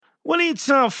Well, it's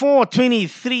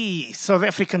 4:23 South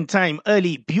African time,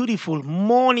 early, beautiful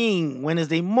morning,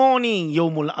 Wednesday morning,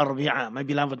 Yomul Arbi'a. My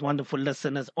beloved, wonderful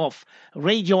listeners of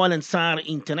Radio Al Ansar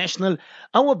International,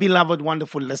 our beloved,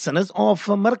 wonderful listeners of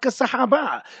Markaz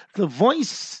Sahaba, the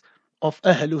voice of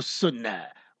Ahlus Sunnah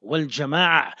wal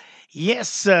Jama'ah. Yes,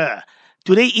 sir.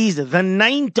 Today is the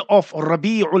 9th of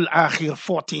Rabi'ul Akhir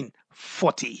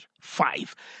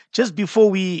 1445. Just before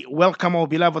we welcome our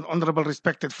beloved, honorable,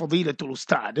 respected Fadilatul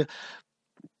Ustad,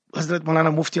 Hazrat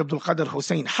Moulana Mufti Abdul Qadir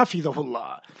Hussein,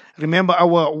 Hafidhahullah. Remember,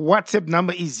 our WhatsApp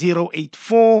number is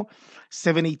 084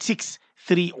 786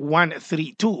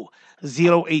 3132.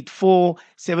 084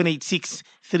 786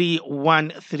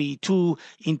 3132.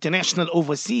 International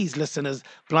overseas listeners,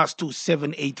 plus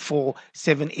 2784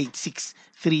 786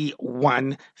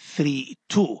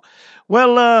 3132.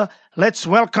 Well, let's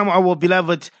welcome our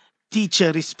beloved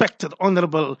teacher, respected,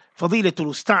 honorable, Fadilatul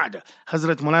Ustad,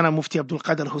 Hazrat Moulana Mufti Abdul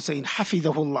Qadir Hussein,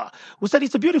 Hafidhahullah. Ustad,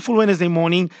 it's a beautiful Wednesday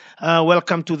morning.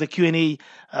 Welcome to the Q&A.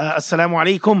 Assalamu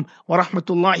alaikum wa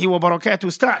rahmatullahi wa barakatuh,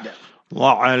 Ustad.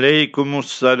 Wa alaikum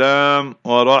assalam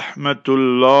wa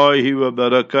rahmatullahi wa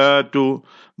barakatuh.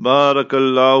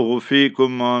 Barakallahu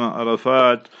feekum on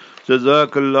Arafat.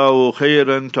 Jazakallahu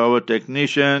khairan to our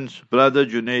technicians, Brother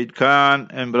Junaid Khan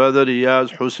and Brother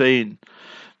Riyaz Hussein.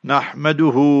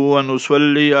 نحمده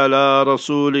ونصلي على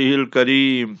رسوله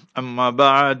الكريم أما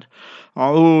بعد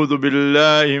أعوذ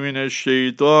بالله من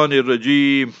الشيطان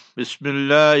الرجيم بسم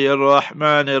الله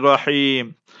الرحمن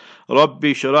الرحيم رب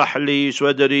اشرح لي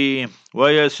صدري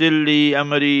ويسر لي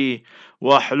أمري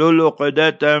واحلل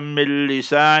عقدة من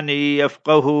لساني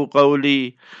يفقه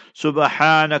قولي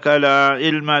سبحانك لا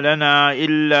علم لنا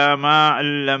إلا ما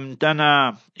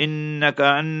علمتنا إنك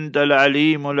أنت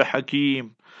العليم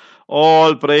الحكيم.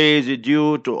 All praise is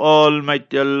due to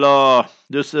Almighty Allah,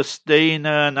 the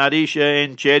sustainer, nourisher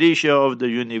and cherisher of the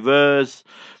universe.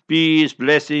 Peace,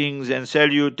 blessings and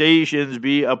salutations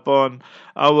be upon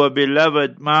our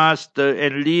beloved master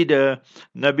and leader,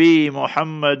 Nabi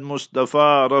Muhammad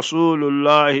Mustafa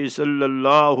Rasulullah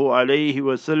sallallahu alayhi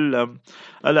wasallam.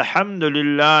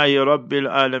 Alhamdulillahi Rabbil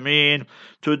Alameen.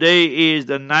 Today is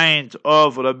the 9th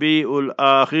of Rabi'ul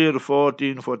Akhir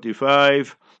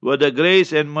 1445. With the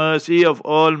grace and mercy of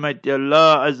Almighty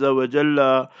Allah Azza wa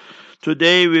Jalla,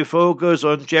 today we focus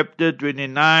on chapter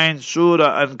 29,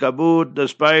 Surah Ankabut, the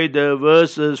spider,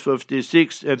 verses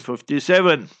 56 and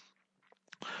 57.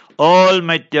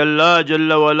 Almighty Allah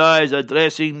Jalla wala is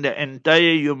addressing the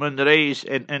entire human race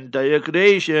and entire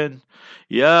creation.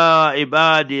 Ya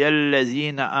ibadi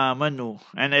allazina amanu,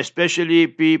 and especially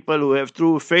people who have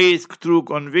true faith, true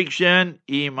conviction,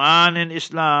 Iman and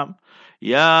Islam.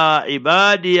 Ya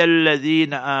ibadi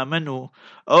alladhina amanu,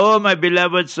 O my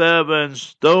beloved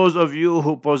servants, those of you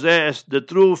who possess the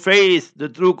true faith, the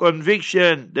true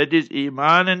conviction, that is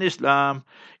Iman and Islam.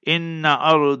 Inna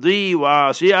ardi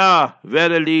wasi'ah,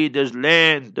 verily this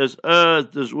land, this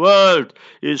earth, this world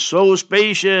is so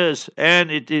spacious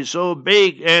and it is so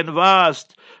big and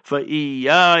vast.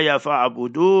 فَإِيَّايَ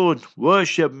فَاعْبُدُونَ,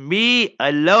 worship me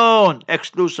alone,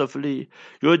 exclusively.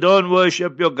 You don't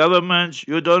worship your governments,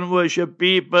 you don't worship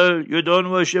people, you don't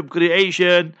worship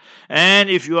creation. And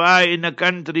if you are in a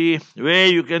country where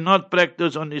you cannot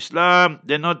practice on Islam,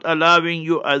 they're not allowing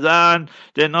you adhan,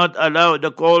 they're not allowed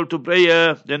the call to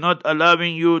prayer, they're not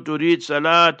allowing you to read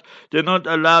salat, they're not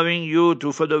allowing you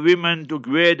to, for the women to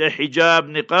wear the hijab,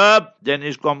 niqab, then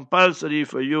it's compulsory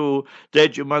for you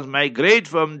that you must migrate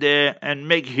from there and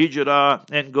make hijrah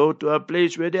and go to a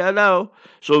place where they allow.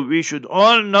 So we should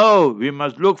all know we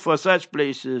must look for such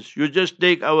places. You just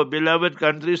take our beloved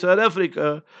country South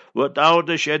Africa. Without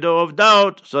a shadow of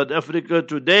doubt, South Africa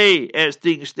today, as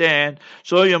things stand,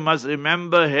 so you must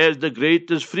remember, has the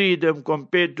greatest freedom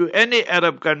compared to any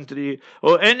Arab country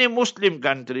or any Muslim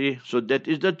country. So that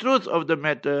is the truth of the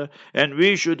matter, and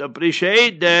we should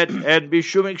appreciate that and be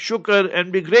make shukr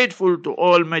and be grateful to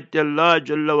Almighty Allah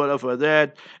Jalla wala for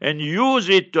that, and use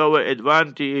it to our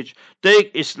advantage.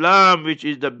 Take Islam, which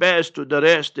is the best, to the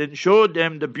rest and show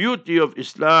them the beauty of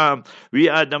Islam. We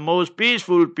are the most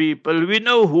peaceful people. We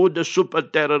know who the super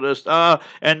terrorists are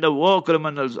and the war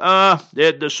criminals are.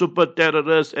 They're the super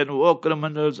terrorists and war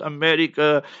criminals,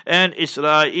 America and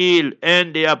Israel,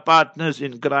 and they are partners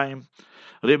in crime.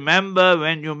 Remember,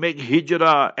 when you make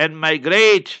hijrah and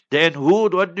migrate, then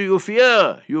what do you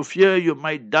fear? You fear you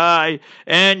might die,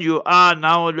 and you are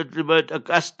now a little bit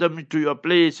accustomed to your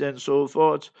place and so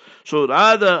forth. So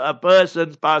rather a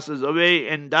person passes away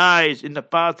and dies in the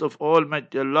path of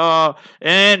Almighty Allah,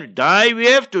 and die, we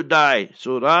have to die.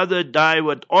 So rather die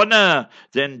with honor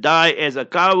than die as a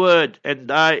coward and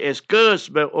die as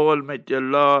cursed by Almighty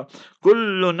Allah.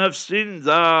 Kullu nafsin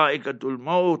za'iqatul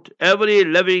maut. Every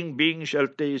living being shall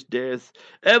taste death.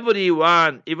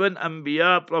 Everyone, even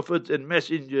Anbiya, prophets and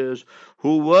messengers,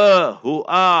 who were, who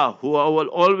are, who will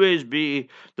always be,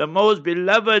 the most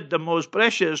beloved, the most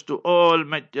precious to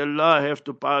Almighty Allah, have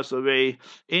to pass away.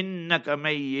 Innaka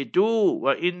mayyitu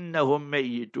wa innahum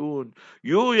mayyitun.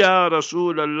 You, Ya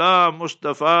Rasulullah,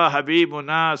 Mustafa,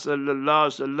 Habibuna, sallallahu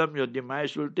alaihi wasallam, your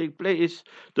demise will take place.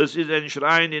 This is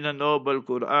enshrined in a noble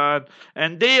Quran,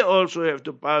 and they also have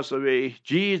to pass away.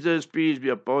 Jesus, peace be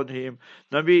upon him,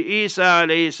 Nabi Isa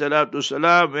alayhi salatu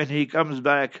salam, when he comes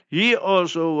back, he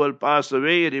also will pass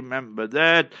away, remember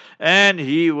that, and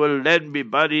he will then be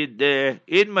buried there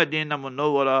in Medina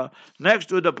Munawwara next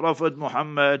to the Prophet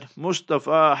Muhammad,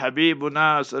 Mustafa,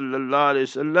 Habibuna sallallahu alayhi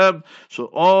wasallam. So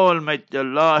Almighty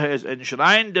Allah has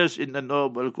enshrined us in the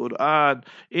noble Quran.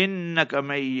 Innaka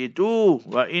mayyitu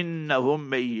wa innahum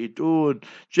mayyitun.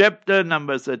 Chapter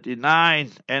number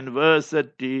 39 and verse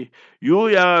 30. You,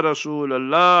 Ya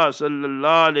Rasulullah sallallahu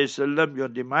alayhi wasallam, your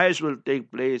demise will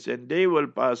take place and they will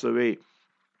pass away.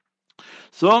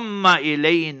 Thumma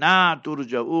ilayna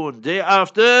turja'un.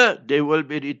 Thereafter, they will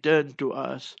be returned to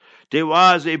us. There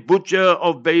was a butcher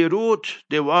of Beirut.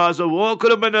 There was a war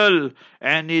criminal,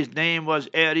 and his name was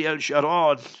Ariel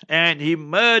Sharon. And he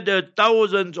murdered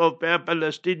thousands of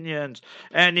Palestinians.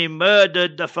 And he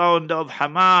murdered the founder of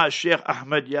Hamas, Sheikh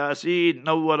Ahmed Yassin,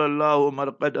 Nawwarallahu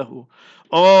marqadahu.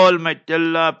 Almighty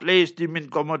Allah placed him in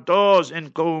comatose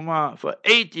and coma. For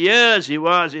 8 years he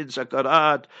was in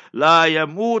Sakarat. La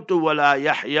yamutu wa la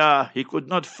yahya. He could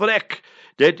not freck.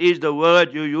 That is the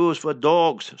word you use for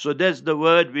dogs. So that's the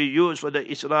word we use for the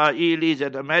Israelis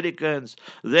and Americans.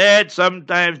 That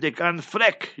sometimes they can't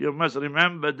freck. You must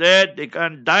remember that. They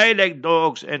can't die like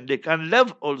dogs and they can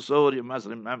live also. You must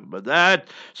remember that.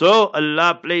 So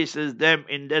Allah places them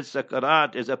in that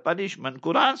sakarat as a punishment.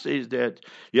 Quran says that.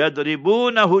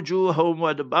 Yadribuna hujuhum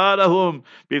wadbarahum.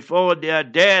 Before their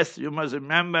death, you must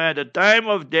remember at the time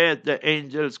of death, the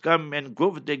angels come and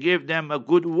they give them a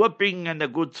good whooping and a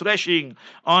good threshing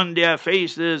on their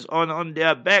faces, on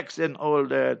their backs and all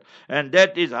that. And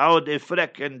that is how they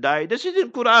freck and die. This is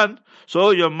in Quran.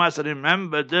 So you must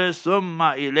remember this.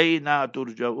 Summa ilayna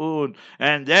turja'un.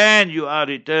 And then you are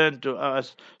returned to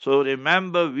us. So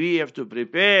remember, we have to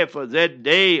prepare for that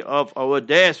day of our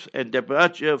death and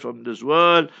departure from this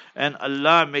world. And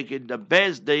Allah make it the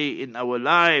best day in our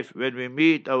life when we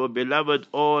meet our beloved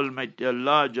Almighty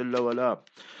Allah Jalla wala.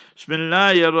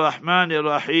 Bismillahir Rahmanir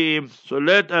Rahim. So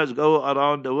let us go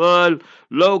around the world,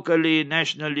 locally,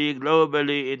 nationally,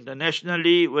 globally,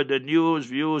 internationally, with the news,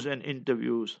 views, and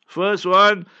interviews. First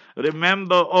one,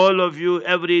 remember all of you,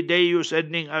 every day you're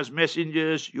sending us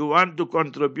messengers, you want to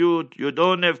contribute, you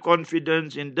don't have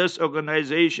confidence in this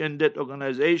organization, that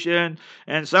organization,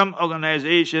 and some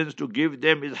organizations to give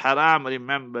them is haram,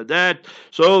 remember that.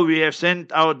 So we have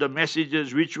sent out the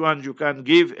messages, which ones you can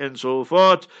give, and so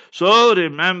forth. So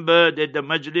remember that the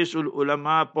Majlisul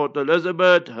Ulama Port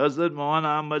Elizabeth, Hazrat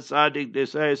Moulana Ahmad Sadiq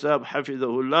Desai Sahab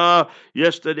Hafizahullah,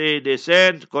 yesterday they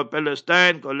sent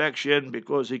Palestine collection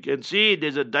because he can see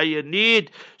there's a dire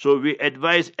need. So we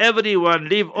advise everyone,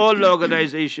 leave all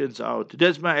organizations out.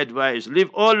 That's my advice.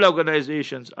 Leave all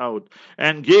organizations out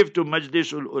and give to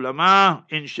Majlisul Ulama.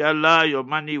 Inshallah, your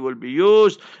money will be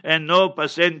used and no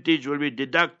percentage will be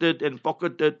deducted and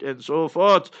pocketed and so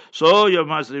forth. So you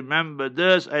must remember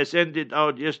this. I sent it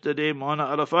out yesterday. Moulana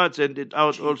Arafat sent it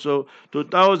out also to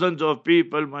thousands of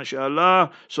people,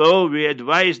 mashallah. So we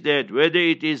advise that whether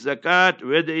it is zakat,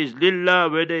 whether it is lillah,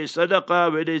 whether it is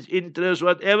sadaqah, whether it is interest,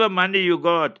 whatever money you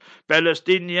got,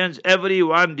 Palestinians,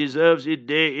 everyone deserves it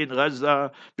there in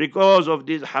Gaza because of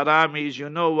these haramis. You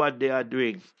know what they are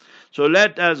doing. So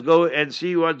let us go and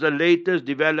see what's the latest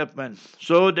development.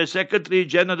 So the Secretary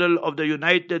General of the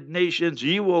United Nations,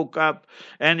 he woke up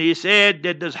and he said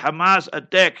that this Hamas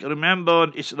attack, remember,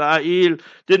 on Israel,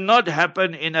 did not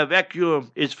happen in a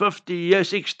vacuum. It's 50 years,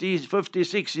 60,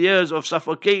 56 years of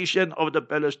suffocation of the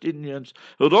Palestinians.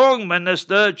 Wrong,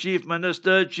 Minister, Chief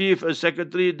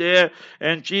Secretary there,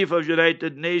 and Chief of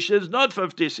United Nations, not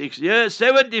 56 years,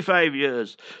 75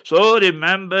 years. So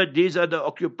remember, these are the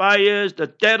occupiers, the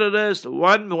terrorists.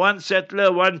 One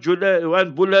settler, one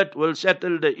bullet will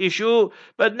settle the issue.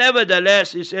 But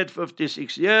nevertheless, he said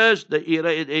 56 years. The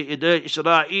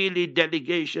Israeli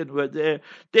delegation were there.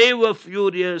 They were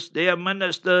furious. Their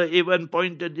minister even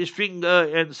pointed his finger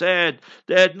and said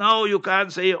that no, you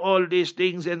can't say all these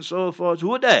things and so forth.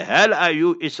 Who the hell are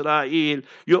you, Israel?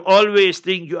 You always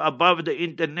think you're above the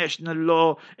international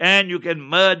law and you can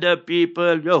murder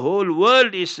people. The whole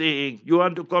world is saying you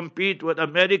want to compete with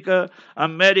America.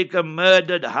 America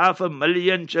murdered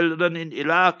 500,000 children in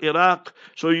Iraq.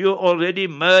 So you already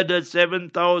murdered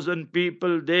 7,000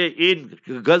 people there in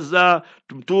Gaza,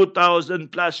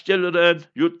 2,000 plus children.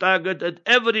 You targeted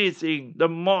everything, the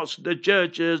mosques, the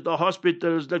churches, the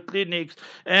hospitals, the clinics,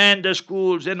 and the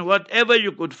schools, and whatever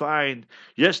you could find.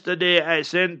 Yesterday I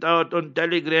sent out on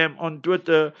Telegram, on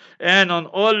Twitter, and on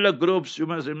all the groups, you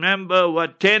must remember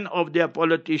what 10 of their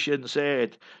politicians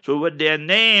said. So with their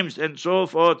names and so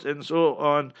forth and so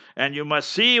on, and you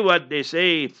must see what they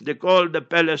say. They call the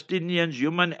Palestinians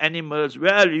human animals.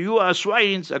 Well, you are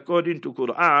swines according to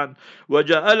Quran.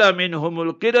 وَجَعَلَ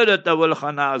مِنْهُمُ الْقِرَدَةَ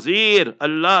وَالْخَنَازِيرَ.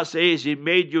 Allah says He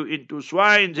made you into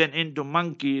swines and into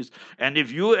monkeys. And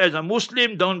if you as a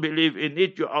Muslim don't believe in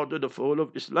it, you're out of the fold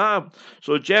of Islam.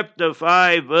 So chapter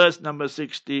 5, verse number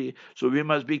 60. So we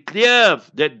must be clear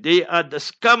that they are the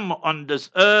scum on this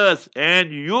earth.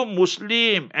 And you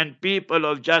Muslim and people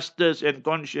of justice and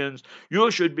conscience,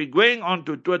 you should be going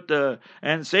onto Twitter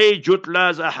and say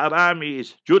Jutlas are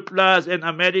haramis. Jutlas in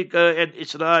America and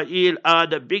Israel are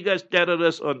the biggest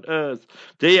terrorists on earth.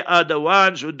 They are the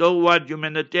ones who don't want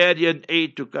humanitarian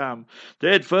aid to come.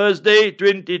 That first day,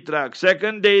 20 trucks.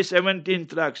 Second day, 17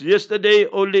 trucks. Yesterday,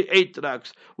 only 8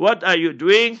 trucks. What are you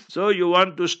doing? So you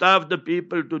want to starve the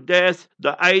people to death?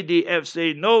 The IDF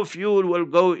say no fuel will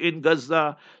go in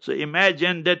Gaza. So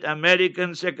imagine that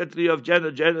American Secretary of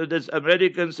that's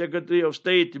American Secretary of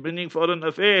State, meaning Foreign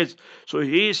Affairs. So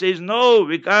he says, no,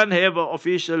 we can't have an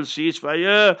official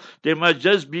ceasefire. There must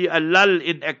just be a lull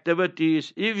in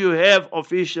activities. If you have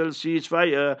official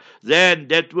ceasefire, then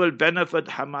that will benefit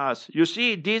Hamas. You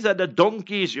see, these are the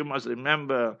donkeys, you must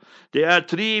remember. There are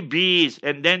 3 B's,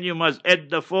 and then you must add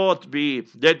the 4th B.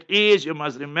 That is, you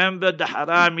must remember the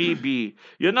Harami B.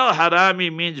 You know,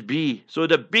 Harami means B. So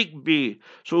the big B.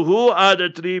 So who are the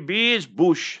 3 B's?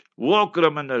 Bush, war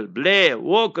criminal. Blair,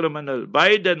 war criminal.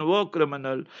 Biden, war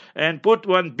criminal. And put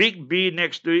one big B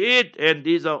next to it, and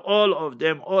these are all of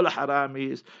them, all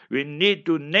haramis. We need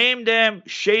to name them,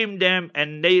 shame them,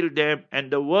 and nail them.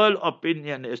 And the world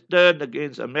opinion has turned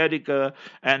against America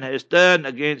and has turned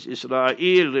against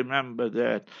Israel. Remember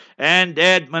that. And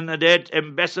that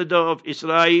ambassador of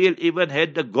Israel even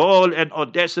had the gall and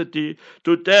audacity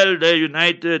to tell the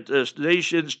United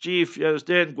Nations chief, you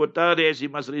understand, Guterres, he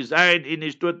must resign in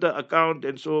his Twitter account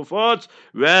and so forth.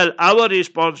 Well, our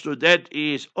response to that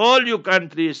is, all you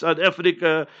countries, South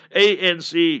Africa,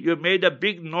 ANC, you made a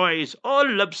big noise, all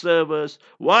lip service.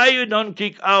 Why you don't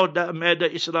kick out the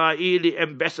Israeli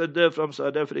ambassador from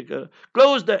South Africa?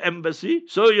 Close the embassy.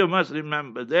 So you must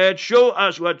remember that. Show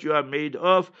us what you are made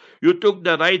of. You took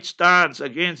the right stance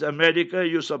against America.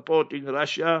 You're supporting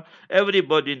Russia.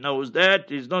 Everybody knows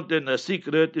that. It's not a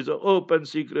secret. It's an open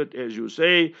secret, as you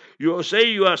say. You say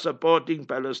you are supporting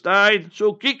Palestine.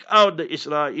 So kick out the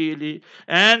Israeli.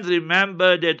 And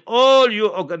remember that all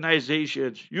your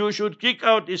organizations, you should kick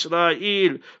out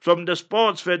Israel from the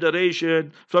sports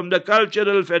federation, from the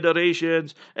cultural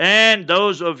federations, and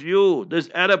those of you, these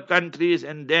Arab countries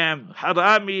and them,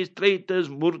 haramis, traitors,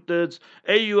 murtads,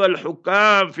 أيها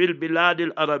الحكام في البلاد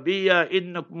العربية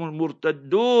إنكم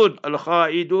المرتدون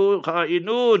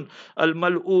الخائنون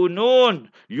الملعونون.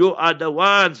 You are the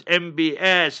ones,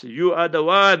 MBS, you are the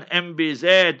one,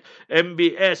 MBZ,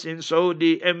 MBS in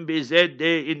Saudi, MBZ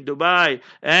there in Dubai.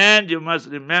 And you must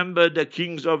remember the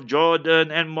kings of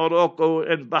Jordan and Morocco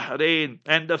and Bahrain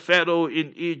and the Pharaoh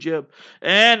in Egypt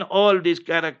and all these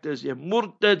characters here,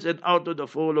 murtads and out of the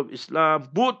fold of Islam,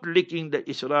 bootlicking the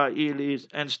Israelis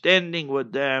and standing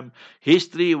with them.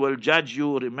 History will judge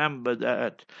you, remember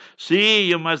that. See,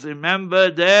 you must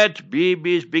remember that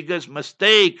Bibi's biggest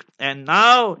mistake, and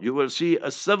now you will see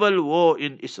a civil war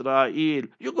in Israel.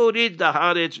 You go read the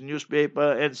Haaretz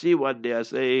newspaper and see what they are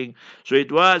saying. So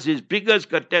it was his biggest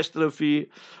catastrophe.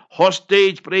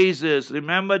 Hostage praises.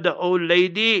 Remember the old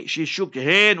lady? She shook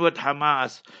hand with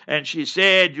Hamas and she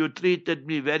said, you treated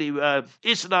me very well.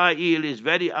 Israel is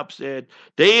very upset.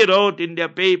 They wrote in their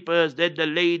papers that the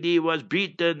lady was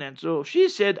beaten, and so she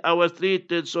said, I was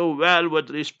treated so well with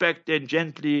respect and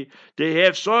gently. They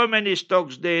have so many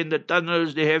stocks there in the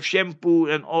tunnels. They have shampoo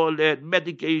and all that,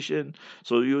 medication.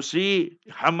 So you see,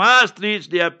 Hamas treats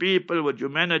their people with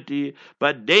humanity,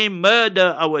 but they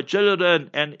murder our children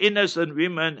and innocent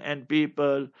women and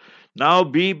people. Now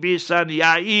Bibi's son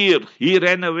Yair, he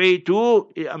ran away to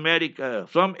America.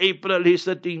 From April he's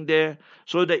sitting there.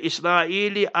 So the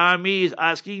Israeli army is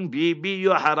asking, Bibi,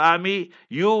 you harami,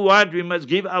 you want, we must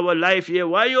give our life here.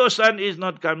 Why your son is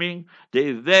not coming?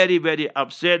 They very, very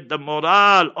upset. The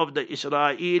morale of the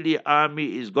Israeli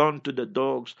army is gone to the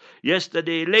dogs.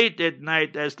 Yesterday, late at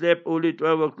night, I slept only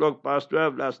 12 o'clock past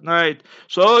 12 last night.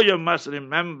 So you must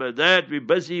remember that we're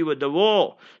busy with the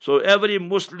war. So every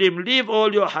Muslim, leave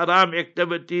all your haram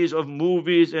activities of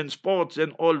movies and sports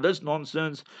and all this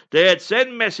nonsense. They had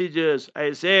sent messages.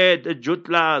 I said, the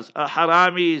jutlas,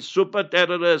 haramis, super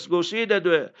terrorists, go see that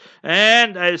way.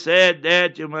 And I said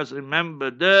that you must remember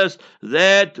this,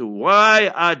 that why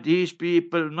are these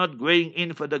people not going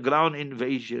in for the ground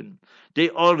invasion? They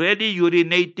already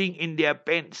urinating in their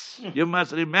pants. You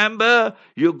must remember,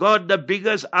 you got the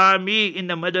biggest army in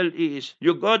the Middle East.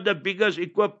 You got the biggest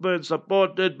equipment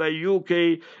supported by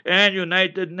UK and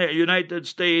United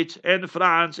States and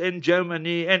France and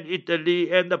Germany and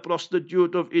Italy and the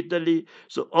prostitute of Italy.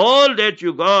 So all that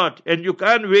you got, and you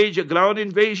can't wage a ground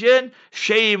invasion?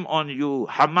 Shame on you.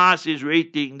 Hamas is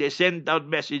waiting. They sent out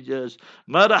messages.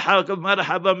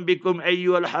 Marhaban bikum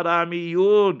ayyuhal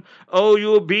haramiyun. Oh,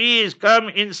 you bees, come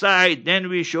inside, then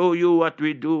we show you what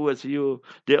we do with you.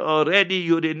 They're already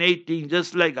urinating,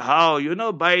 just like how,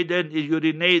 Biden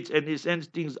urinates and he sends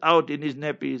things out in his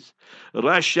nappies.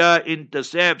 Russia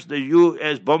intercepts the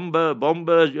U.S.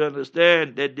 bombers, you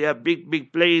understand, that they are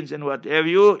big planes and what have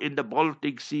you in the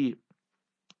Baltic Sea.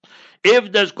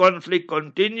 If this conflict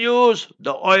continues,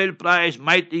 the oil price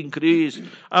might increase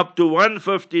up to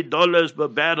 $150 per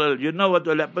barrel. You know what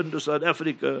will happen to South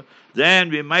Africa? Then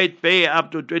we might pay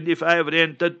up to 25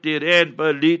 rand, 30 rand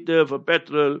per liter for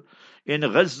petrol. In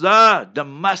Gaza, the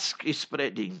musk is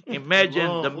spreading.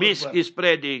 Imagine the musk is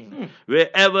spreading.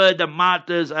 Wherever the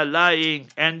martyrs are lying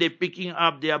and they're picking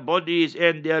up their bodies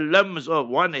and their limbs of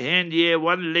one hand here,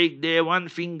 one leg there, one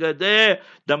finger there,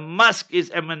 the musk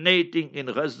is emanating in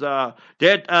Gaza.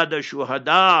 That are the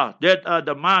shuhada, that are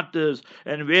the martyrs.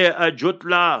 And where a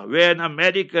jutla, where an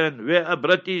American, where a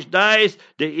British dies,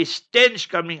 there is stench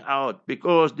coming out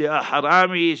because they are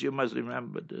haramis. You must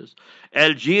remember this.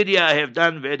 Algeria have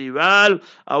done very well.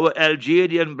 Our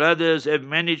Algerian brothers have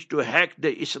managed to hack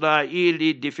the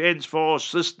Israeli defense force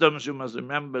systems, you must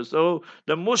remember. So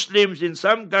the Muslims in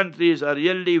some countries are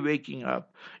really waking up.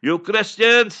 You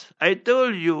Christians, I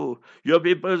told you, your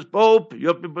people's pope,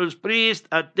 your people's priest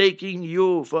are taking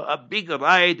you for a big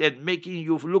ride and making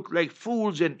you look like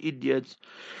fools and idiots.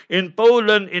 In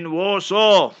Poland, in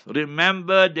Warsaw,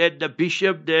 remember that the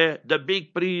bishop there, the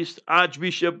big priest,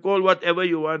 archbishop, call whatever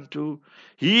you want to,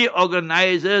 he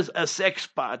organizes a sex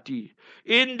party.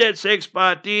 In that sex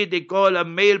party, they call a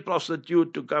male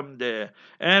prostitute to come there.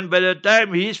 And by the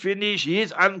time he's finished,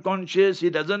 he's unconscious.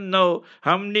 He doesn't know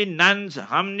how many nuns,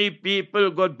 how many people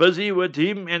got busy with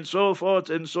him and so forth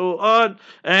and so on.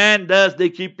 And thus they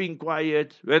keeping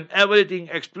quiet. When everything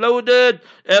exploded,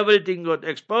 everything got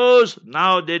exposed.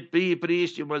 Now that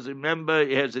priest, you must remember,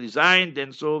 he has resigned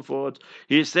and so forth.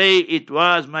 He say, it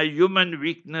was my human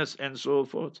weakness and so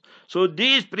forth. So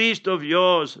these priests of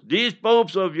yours, these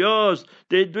popes of yours,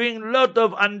 they're doing a lot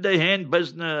of underhand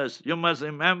business. You must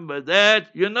remember that.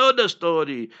 You know the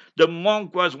story. The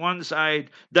monk was one side,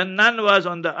 the nun was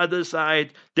on the other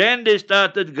side. Then they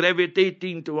started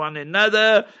gravitating to one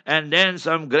another, and then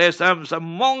some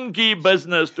monkey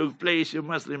business took place. You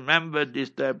must remember this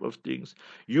type of things.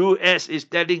 U.S. is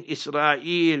telling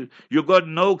Israel, you got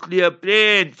no clear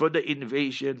plan for the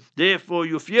invasion. Therefore,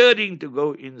 you're fearing to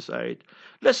go inside.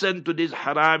 Listen to these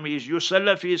haramis, you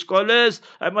Salafi scholars.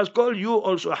 I must call you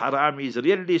also haramis,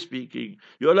 really speaking.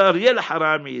 You all are real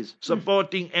haramis,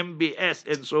 supporting MBS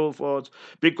and so forth.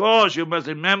 Because you must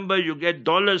remember, you get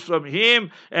dollars from him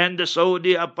and the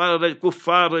Saudi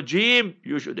Kuffar regime.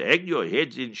 You should hang your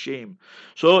heads in shame.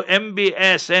 So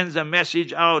MBS sends a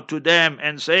message out to them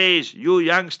and says, you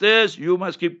youngsters, you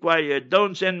must keep quiet.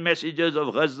 Don't send messages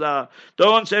of Gaza.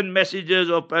 Don't send messages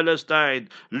of Palestine.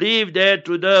 Leave that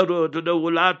to the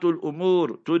Wulatul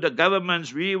Umur, to the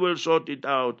governments. We will sort it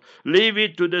out. Leave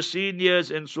it to the seniors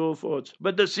and so forth.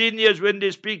 But the seniors, when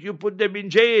they speak, you put them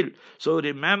in jail. So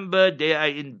remember, they are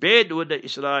in bed with the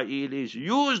Israelis.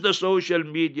 Use the social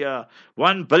media.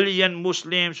 1 billion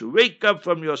Muslims, wake up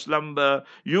from your slumber.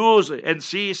 Use, and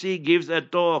Sisi gives a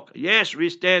talk. Yes, we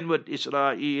stand with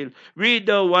Israel. We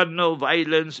don't want no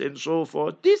violence and so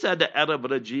forth. These are the Arab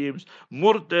regimes.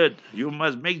 Murtad, you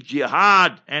must make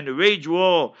jihad and wage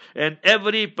war. And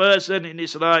every person in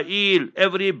Israel,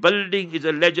 every building is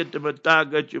a legitimate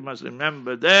target. You must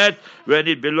remember that when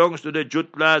it belongs to the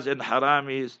Jutlas and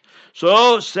Haramis.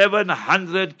 So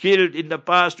 700 killed in the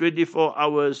past 24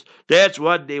 hours. That's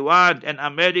what they want, and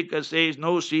America says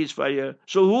no ceasefire.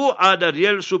 So who are the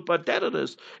real super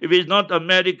terrorists? If it's not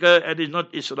America and it's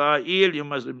not Israel, you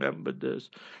must remember this.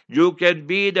 You can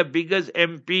be the biggest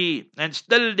MP and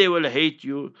still they will hate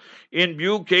you. In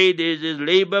UK, there is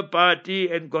Labour Party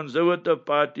and Conservative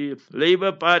Party.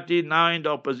 Labour Party now in the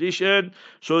opposition.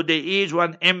 So there is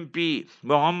one MP,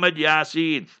 Muhammad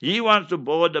Yassin. He wants to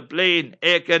board the plane,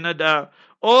 Air Canada.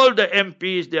 All the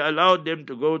MPs, they allowed them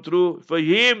to go through. For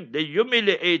him, they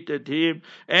humiliated him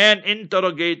and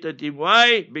interrogated him.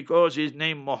 Why? Because his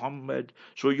name Muhammad.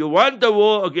 So you want the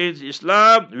war against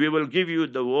Islam? We will give you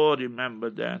the war, remember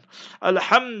that.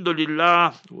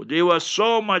 Alhamdulillah, there was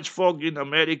so much fog in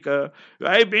America.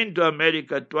 I've been to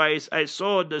America twice. I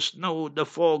saw the snow, the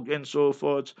fog and so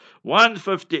forth.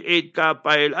 158 car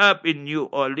pile up in New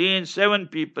Orleans, 7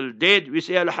 people dead. We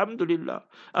say Alhamdulillah.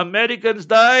 Americans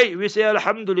die, we say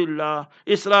Alhamdulillah.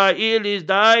 Israelis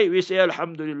die, we say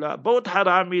Alhamdulillah. Both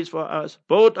haramis for us,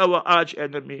 both our arch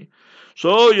enemy.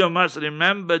 So you must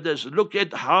remember this. Look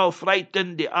at how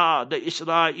frightened they are. The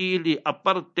Israeli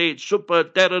apartheid super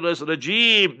terrorist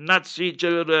regime, Nazi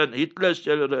children, Hitler's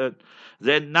children.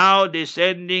 Then now they're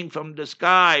sending from the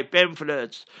sky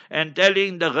pamphlets and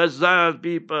telling the Gaza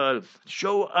people,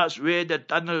 show us where the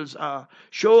tunnels are,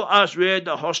 show us where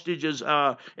the hostages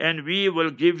are, and we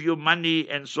will give you money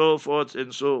and so forth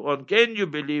and so on. Can you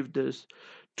believe this?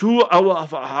 2 our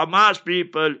Hamas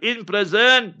people in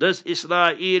prison, this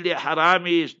Israeli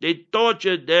haramis, they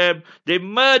tortured them, they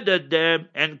murdered them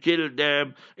and killed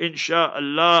them.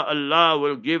 Insha'Allah, Allah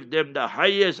will give them the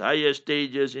highest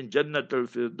stages in Jannatul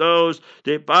Firdaus.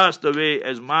 They passed away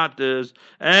as martyrs.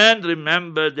 And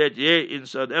remember that here in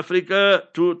South Africa,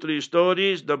 2-3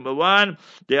 stories. Number 1,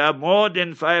 there are more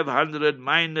than 500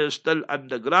 miners still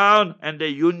underground and the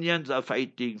unions are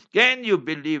fighting. Can you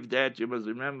believe that? You must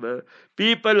remember.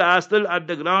 People are still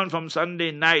underground from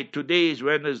Sunday night. Today is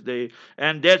Wednesday.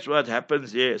 And that's what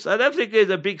happens here. South Africa is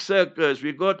a big circus.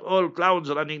 We got all clowns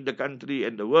running the country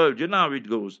and the world. You know how it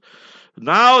goes.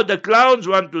 Now the clowns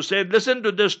want to send, listen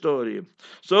to this story.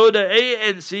 So the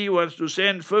ANC wants to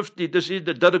send 50, this is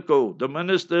the DIRCO, the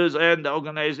ministers and the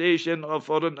Organization of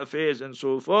Foreign Affairs and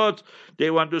so forth.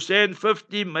 They want to send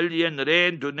 50 million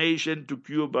rand donation to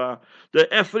Cuba. The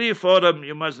AFRI Forum,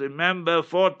 you must remember,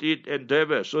 fought it and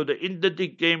never. So the entity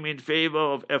came in favor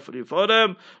of AFRI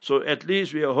Forum. So at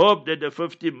least we hope that the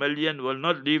 50 million will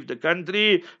not leave the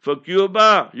country. For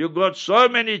Cuba, you got so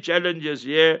many challenges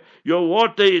here. Your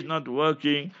water is not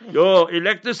working. Your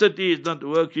electricity is not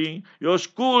working. Your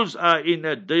schools are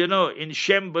in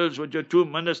shambles with your 2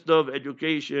 ministers of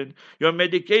education. Your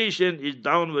medication is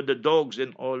down with the dogs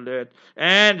and all that.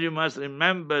 And you must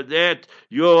remember that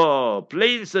your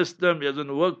plane system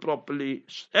doesn't work properly.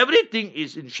 Everything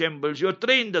is in shambles. Your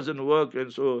train doesn't work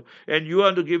and so. And you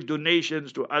want to give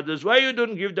donations to others. Why you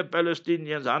don't give the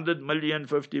Palestinians 100 million,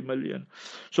 50 million?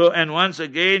 So, and once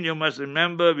again, you must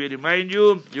remember, we remind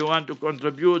you, you want to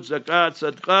contribute zakat,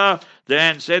 sadaqah,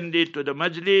 then send it to the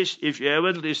majlis. If you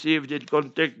haven't received it,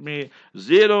 contact me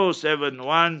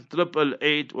 071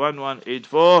 888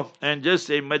 1184 and just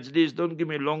say majlis. Don't give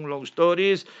me long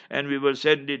stories, and we will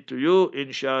send it to you,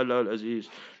 inshallah al-aziz.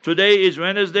 Today is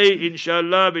Wednesday,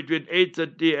 inshallah, between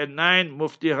 8:30 and 9,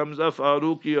 Mufti Hamza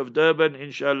Farooqi of Durban,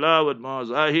 inshallah, with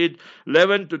Zahid.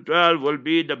 11 to 12 will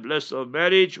be the bliss of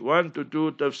marriage. 1 to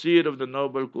 2, tafsir of the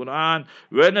Noble Quran.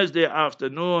 Wednesday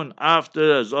afternoon,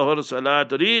 after Zohar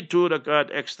Salat, read 2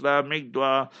 rakat extra, make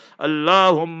dua.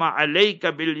 Allahumma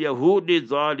alayka bil Yahudi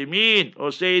zalimeen.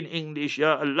 Or say in English,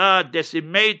 Ya Allah,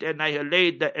 decimate and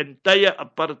annihilate the entire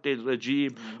apartheid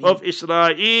regime of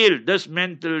Israel.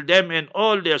 Dismantle them and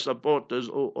all their supporters,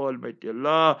 O Almighty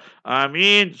Allah.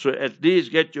 Ameen. So at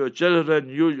least get your children,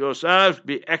 you yourself,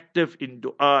 be active in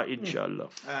dua, inshallah.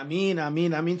 Ameen,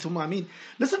 ameen, ameen, thumma ameen.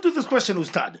 Listen to this question,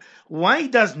 Ustad. Why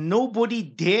does nobody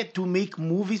dare to make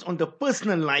movies on the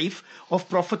personal life of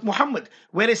Prophet Muhammad,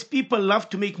 whereas people love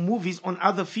to make movies on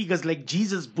other figures like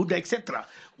Jesus, Buddha, etc.?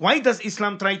 Why does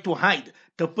Islam try to hide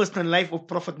the personal life of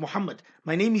Prophet Muhammad?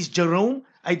 My name is Jerome.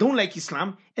 I don't like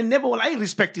Islam, and never will I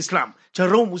respect Islam.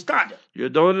 Jerome, Ustad. You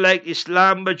don't like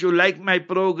Islam, but you like my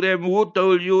program. Who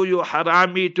told you, you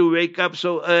harami, to wake up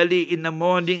so early in the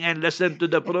morning and listen to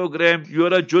the program?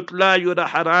 You're a jutla, you're a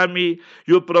harami.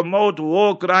 You promote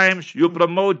war crimes, you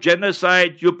promote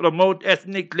genocide, you promote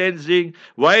ethnic cleansing.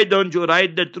 Why don't you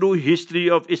write the true history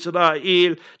of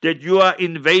Israel, that you are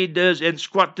invaders and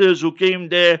squatters who came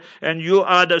there, and you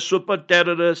are the super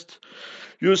terrorists?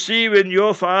 You see, when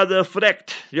your father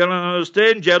fracked, you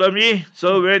understand, Jeremy?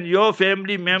 So when your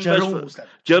family members,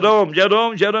 Jerome,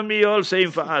 all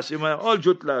same for us. You must, all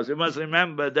jutlas, you must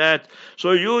remember that.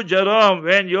 So you, Jerome,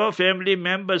 when your family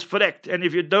members fracked, and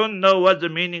if you don't know what the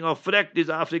meaning of fracked is,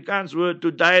 Afrikaans word to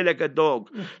die like a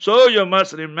dog. So you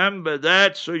must remember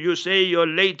that. So you say your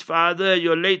late father,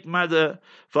 your late mother.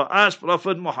 For us,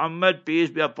 Prophet Muhammad, peace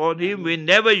be upon him, we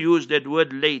never use that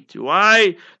word late.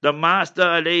 Why? The Master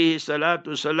alayhi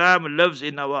salatu salam lives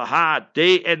in our heart,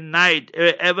 day and night,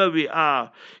 wherever we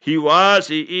are. He was,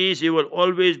 he is, he will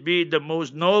always be the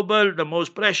most noble, the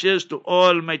most precious to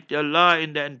Almighty Allah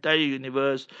in the entire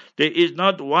universe. There is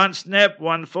not one snap,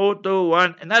 one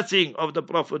photo, nothing of the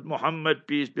Prophet Muhammad,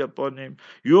 peace be upon him.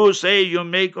 You say you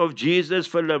make of Jesus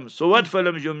films. So what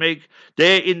films you make?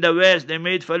 There in the West, they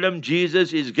made film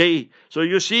Jesus is gay. So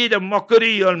you see the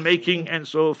mockery you're making and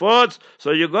so forth.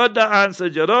 So you got the answer,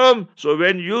 Jerome. So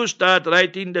when you start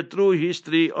writing the true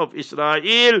history of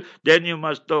Israel, then you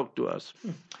must talk to us.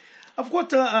 I've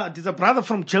got there's a brother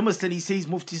from Germiston. He says,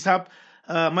 Mufti Sahab,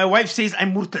 my wife says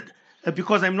I'm murtad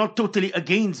because I'm not totally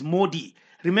against Modi.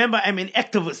 Remember, I'm an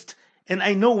activist and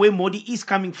I know where Modi is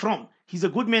coming from. He's a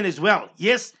good man as well.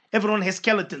 Yes, everyone has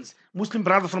skeletons. Muslim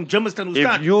brother from Germiston.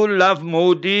 If you love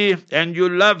Modi and you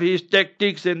love his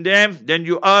tactics and them, then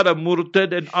you are a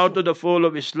murtad and out of the fold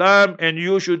of Islam, and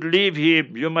you should leave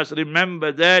him. You must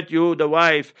remember that, you, the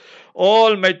wife.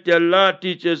 Almighty Allah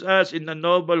teaches us in the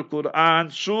noble Quran,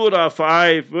 Surah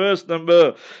 5, verse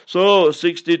number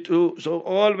 62.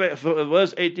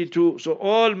 Verse 82. So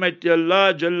Almighty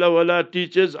Allah Jalla wala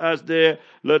teaches us there,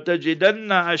 لَتَجِدَنَّ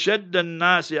أَشَدَّ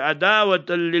النَّاسِ عَدَاوَةً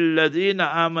لِلَّذِينَ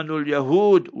آمَنُوا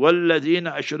الْيَهُودِ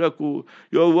وَالَّذِينَ أَشْرَكُوا.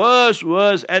 Your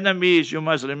worst enemies, you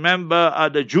must remember, are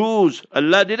the Jews.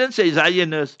 Allah didn't say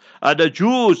Zionists, are the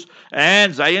Jews.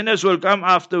 And Zionists will come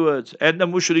afterwards. And the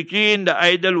mushrikeen, the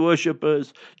idol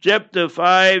worshippers. Chapter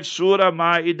 5, Surah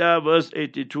Ma'idah, verse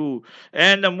 82.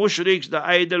 And the mushriks, the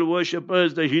idol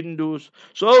worshippers, the Hindus.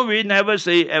 So we never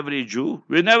say every Jew.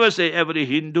 We never say every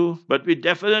Hindu. But we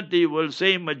definitely will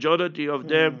say majority of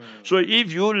them. So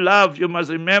if you love, you must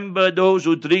remember those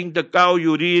who drink the cow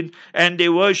urine and they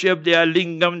worship their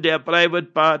lingam, their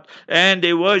private part, and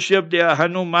they worship their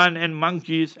Hanuman and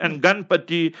monkeys and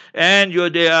Ganpati, and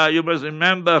you must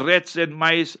remember rats and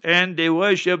mice, and they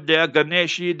worship their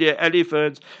Ganeshi, their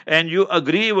elephants, and you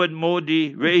agree with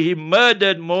Modi where he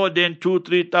murdered more than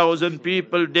 2,000-3,000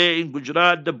 people there in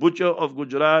Gujarat, the butcher of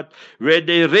Gujarat, where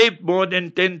they raped more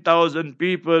than 10,000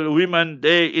 people, women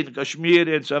there in Kashmir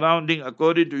and surrounding,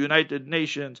 according to United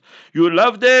Nations. You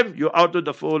love them, you're out of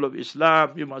the fold of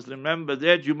Islam. You must remember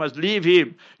that. You must leave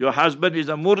him. Your husband is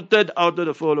a murtad, out of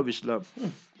the fold of Islam.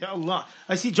 Ya Allah.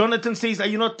 I see Jonathan says, are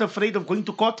you not afraid of going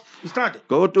to court? Ustad.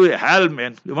 Go to hell,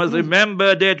 man. You must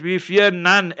remember that we fear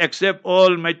none except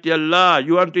Almighty Allah.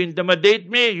 You want to intimidate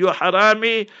me? You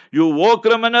harami? You war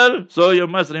criminal? So you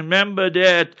must remember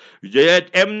that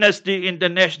Amnesty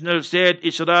International said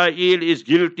Israel is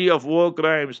guilty of war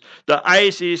crimes. The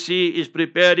ICC is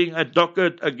preparing a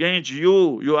docket against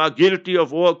you. You are guilty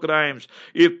of war crimes.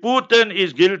 If Putin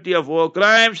is guilty of war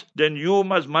crimes, then you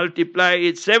must multiply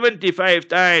it 75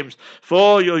 times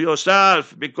for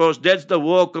yourself, because that's the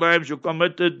war crimes you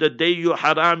committed the day you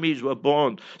haramis were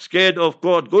born. Scared of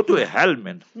court. Go to hell,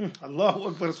 man. Allahu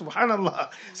Akbar. Subhanallah.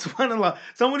 Subhanallah.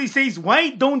 Somebody says,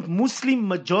 why don't Muslim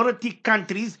majority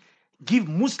countries give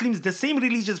Muslims the same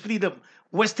religious freedom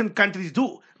Western countries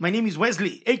do? My name is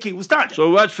Wesley. A.K.Hoosen. So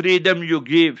what freedom you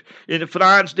give? In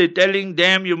France, they're telling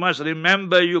them, you must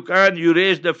remember, you can't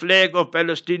raise the flag of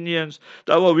Palestinians.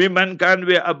 Our women can't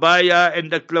wear abaya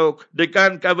and the cloak. They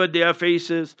can't cover their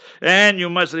faces. And you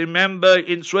must remember,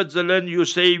 in Switzerland, you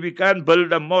say we can't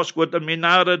build a mosque with a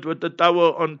minaret with a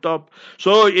tower on top.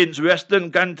 So in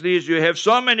Western countries, you have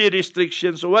so many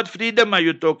restrictions. So what freedom are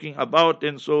you talking about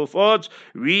and so forth?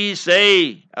 We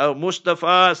say,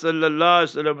 Mustafa sallallahu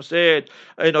alaihi wasallam said,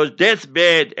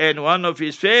 deathbed, and one of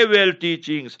his farewell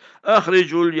teachings,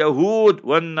 Akhrijul Yahud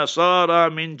wan Nasara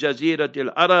min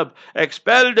Jaziratil Arab,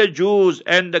 expel the Jews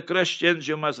and the Christians,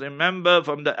 you must remember,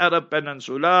 from the Arab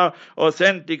Peninsula,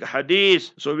 authentic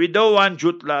hadith. So we don't want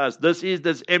jutlas. This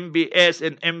MBS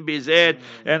and MBZ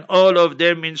and all of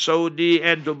them in Saudi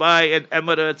and Dubai and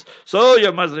Emirates. So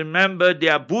you must remember they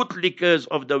are bootlickers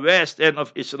of the West and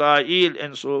of Israel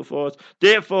and so forth.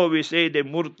 Therefore we say they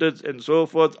murtads and so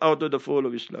forth, out of the fold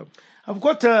of Islam. I've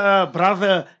got a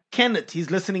brother Kenneth, he's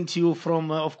listening to you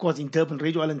from, of course, in Durban,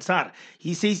 Radio Al Ansar.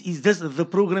 He says, is this the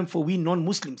program for we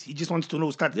non-Muslims? He just wants to know,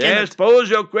 Ustad. Yes, Kenneth. pose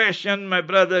your question, my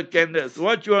brother Kenneth.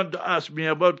 What you want to ask me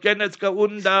about Kenneth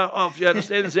Kaunda of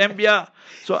Zambia?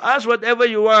 So ask whatever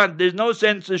you want. There's no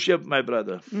censorship, my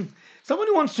brother.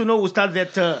 Somebody wants to know, Ustad,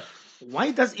 that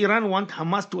why does Iran want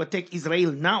Hamas to attack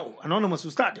Israel now? Anonymous,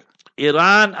 Ustad.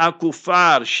 Iran are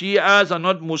kuffar. Shias are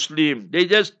not Muslim. They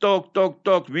just talk.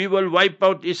 We will wipe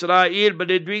out Israel, but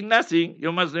they're doing nothing.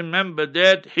 You must remember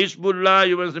that. Hezbollah,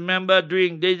 you must remember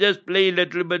they just play a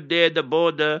little bit there at the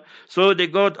border. So they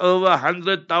got over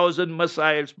 100,000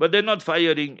 missiles, but they're not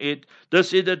firing it.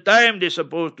 This is the time they're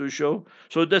supposed to show.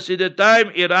 So this is the time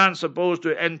Iran's supposed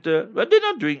to enter, but they're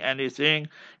not doing anything.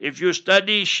 If you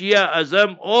study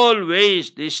Shiaism,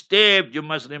 always they stabbed. You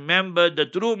must remember the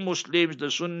true Muslims, the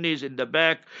Sunnis in the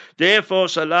back. Therefore,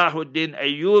 Salahuddin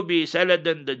Ayyubi,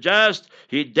 Saladin the Just,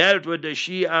 he dealt with the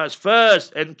Shias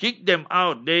first and kicked them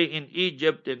out there in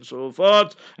Egypt and so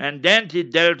forth. And then he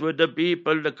dealt with the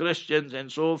people, the Christians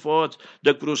and so forth,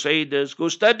 the Crusaders. Go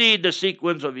study the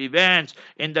sequence of events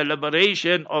in the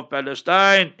liberation of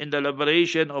Palestine, in the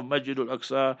liberation of Masjid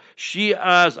al-Aqsa.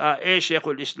 Shias are Shaykh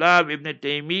al-Islam Ibn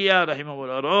Taymiyyah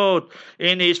rahimahullah wrote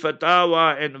in his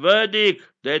fatwa and verdict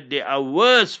that they are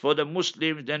worse for the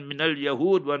Muslims than min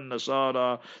al-Yahud wa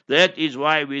Nasara. That is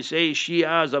why we say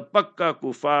Shias are pakka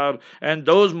kuffar, and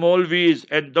those Maulvis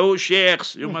and those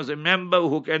Sheikhs, you must remember,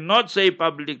 who cannot say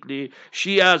publicly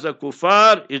Shias are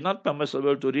kuffar, is not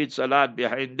permissible to read salat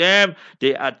behind them.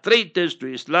 They are traitors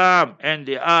to Islam and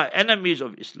they are enemies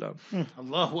of Islam.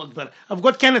 Allahu Akbar. I've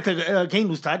got Kenneth again,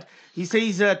 Ustad. He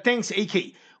says, thanks,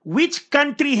 AK. Which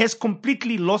country has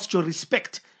completely lost your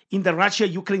respect in the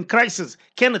Russia-Ukraine crisis?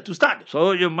 Kenneth, to start.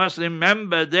 So you must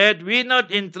remember that we're not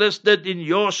interested in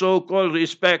your so-called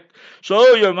respect.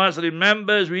 So you must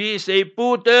remember, we say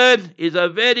Putin is a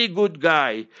very good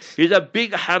guy. He's a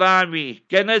big harami.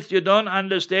 Kenneth, you don't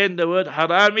understand the word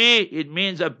harami? It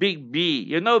means a big B.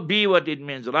 You know B what it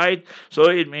means, right? So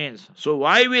it means. So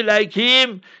why we like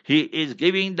him? He is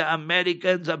giving the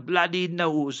Americans a bloody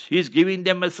nose. He's giving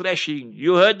them a thrashing.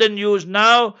 You heard the news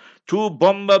now? 2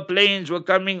 bomber planes were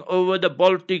coming over the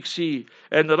Baltic Sea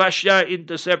and Russia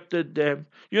intercepted them.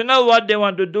 You know what they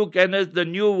want to do, Kenneth? The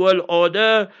New World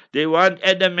Order. They want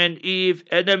Adam and Eve,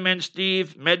 Adam and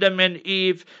Steve, Madam and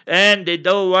Eve, and they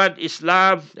don't want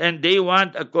Islam, and they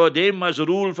must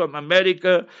rule from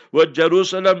America with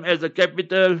Jerusalem as the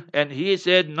capital. And he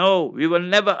said, no, we will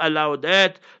never allow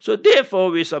that. So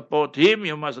therefore we support him.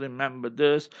 You must remember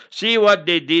this. See what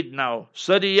they did now.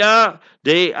 Syria,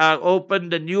 they are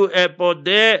opened the new airport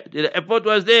there. The airport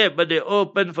was there, but they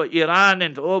opened for Iran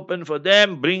and open for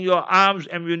them. Bring your arms,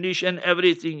 ammunition,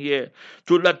 everything here.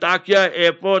 To Latakia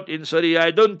airport in Syria.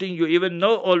 I don't think you even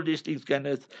know all these things,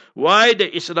 Kenneth. Why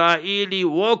the Israeli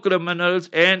war criminals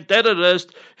and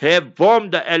terrorists have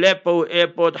bombed the Aleppo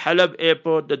airport, Halab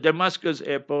airport, the Damascus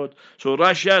airport. So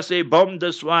Russia say bomb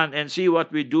this one and see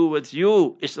what we do with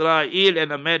you, Israel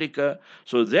and America.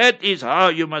 So that is how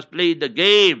you must play the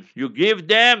game. You give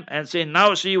them and say,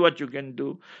 now see what you can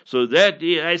do. So that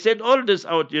is, I said all this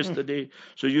out yesterday.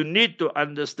 So you need to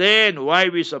understand why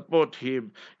we support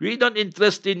him. We don't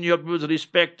interest in your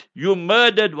respect. You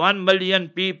murdered 1 million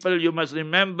people, you must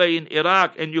remember, in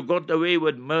Iraq, and you got away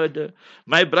with murder.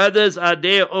 My brothers are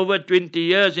there over 20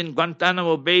 years in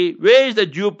Guantanamo Bay. Where is the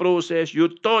due process? You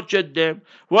tortured them.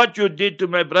 What you did to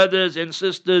my brothers and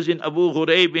sisters in Abu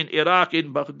Ghuraib in Iraq,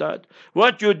 in Baghdad.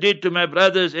 What you did to my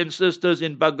brothers and sisters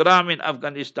in Bagram in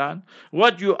Afghanistan.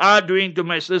 What you are doing to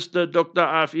my sister, Dr.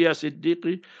 Afia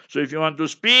Siddiqui. So if you want to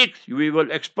speak, we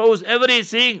will expose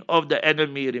everything of the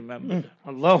enemy, remember.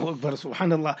 Allahu Akbar,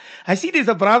 subhanallah. I see there's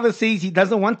a brother says he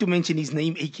doesn't want to mention his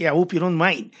name, AK. I hope you don't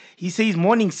mind. He says,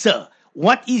 morning, sir.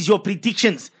 What is your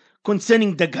predictions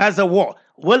concerning the Gaza war?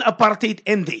 Will apartheid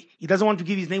end there? He doesn't want to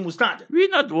give his name, Ustad. We're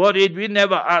not worried. We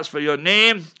never ask for your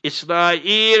name.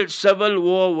 Israel, civil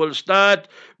war will start.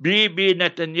 Bibi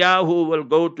Netanyahu will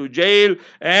go to jail.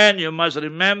 And you must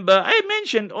remember, I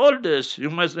mentioned all this. You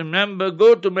must remember,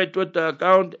 go to my Twitter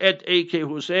account at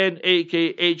A.K.Hoosen,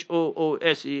 A.K.H.O.O.S.E.N.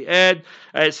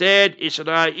 I said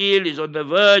Israel is on the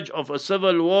verge of a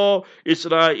civil war.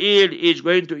 Israel is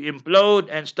going to implode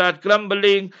and start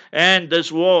crumbling. And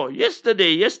this war,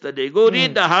 yesterday, go read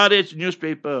Read the Haaretz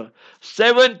newspaper.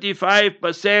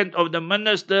 75% of the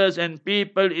ministers and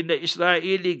people in the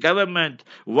Israeli government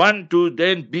want to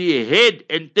then behead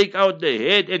and take out the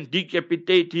head and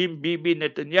decapitate him, Bibi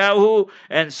Netanyahu,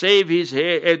 and save his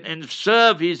head and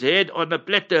serve his head on a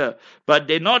platter. But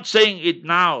they're not saying it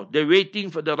now. They're waiting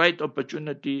for the right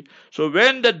opportunity. So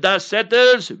when the dust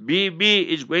settles,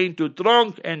 Bibi is going to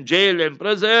trunk and jail and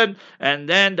prison, and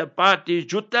then the parties,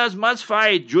 Jutlas must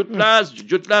fight.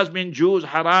 Jutlas mean Jews,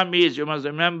 Haramis. You must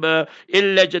remember,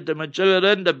 illegitimate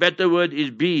children, the better word is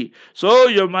B. So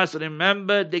you must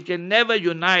remember they can never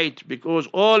unite because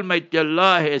Almighty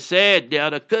Allah has said they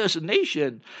are a cursed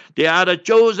nation. They are a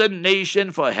chosen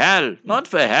nation for hell, not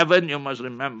for heaven. You must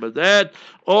remember that.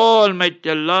 Almighty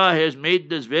Allah has made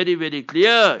this very, very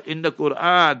clear in the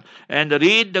Quran. And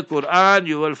read the Quran,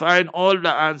 you will find all the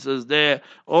answers there.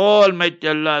 Almighty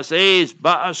Allah says,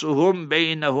 Ba'asuhum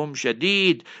bainahum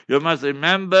shadid. You must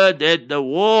remember that the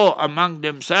war among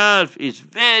themselves is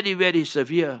very, very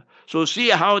severe. So see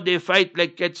how they fight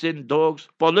like cats and dogs,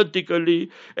 politically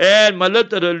and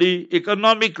militarily,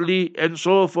 economically, and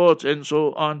so forth and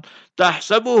so on.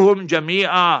 تحسبهم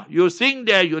جميعا. You think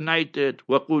they are united.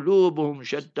 وقلوبهم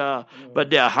شتى. But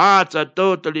their hearts are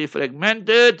totally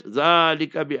fragmented.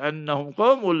 ذلك بأنهم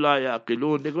قوم لا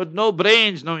يعقلون. They got no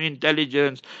brains, no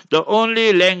intelligence. The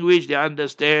only language they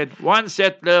understand. One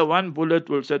settler, one bullet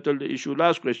will settle the issue.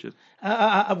 Last question.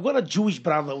 I've got a Jewish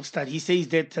brother, Ustad. He says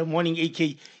that morning,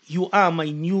 AK, you are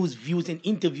my news, views, and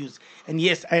interviews. And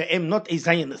yes, I am not a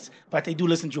Zionist, but I do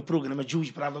listen to your program. I'm a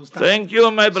Jewish brother, Ustad. Thank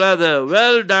you, my brother.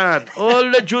 Well done.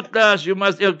 All the Jutlas, you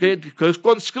must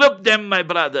conscript them, my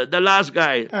brother. The last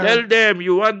guy. Tell them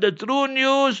you want the true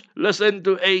news, listen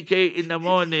to AK in the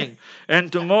morning.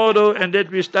 And tomorrow, and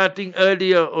that we're starting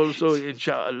earlier also,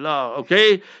 inshallah.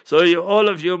 Okay? So all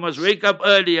of you must wake up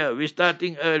earlier. We're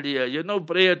starting earlier. You know,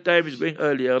 prayer time is going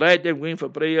earlier, right? I'm going for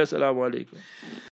prayer. Assalamu alaikum.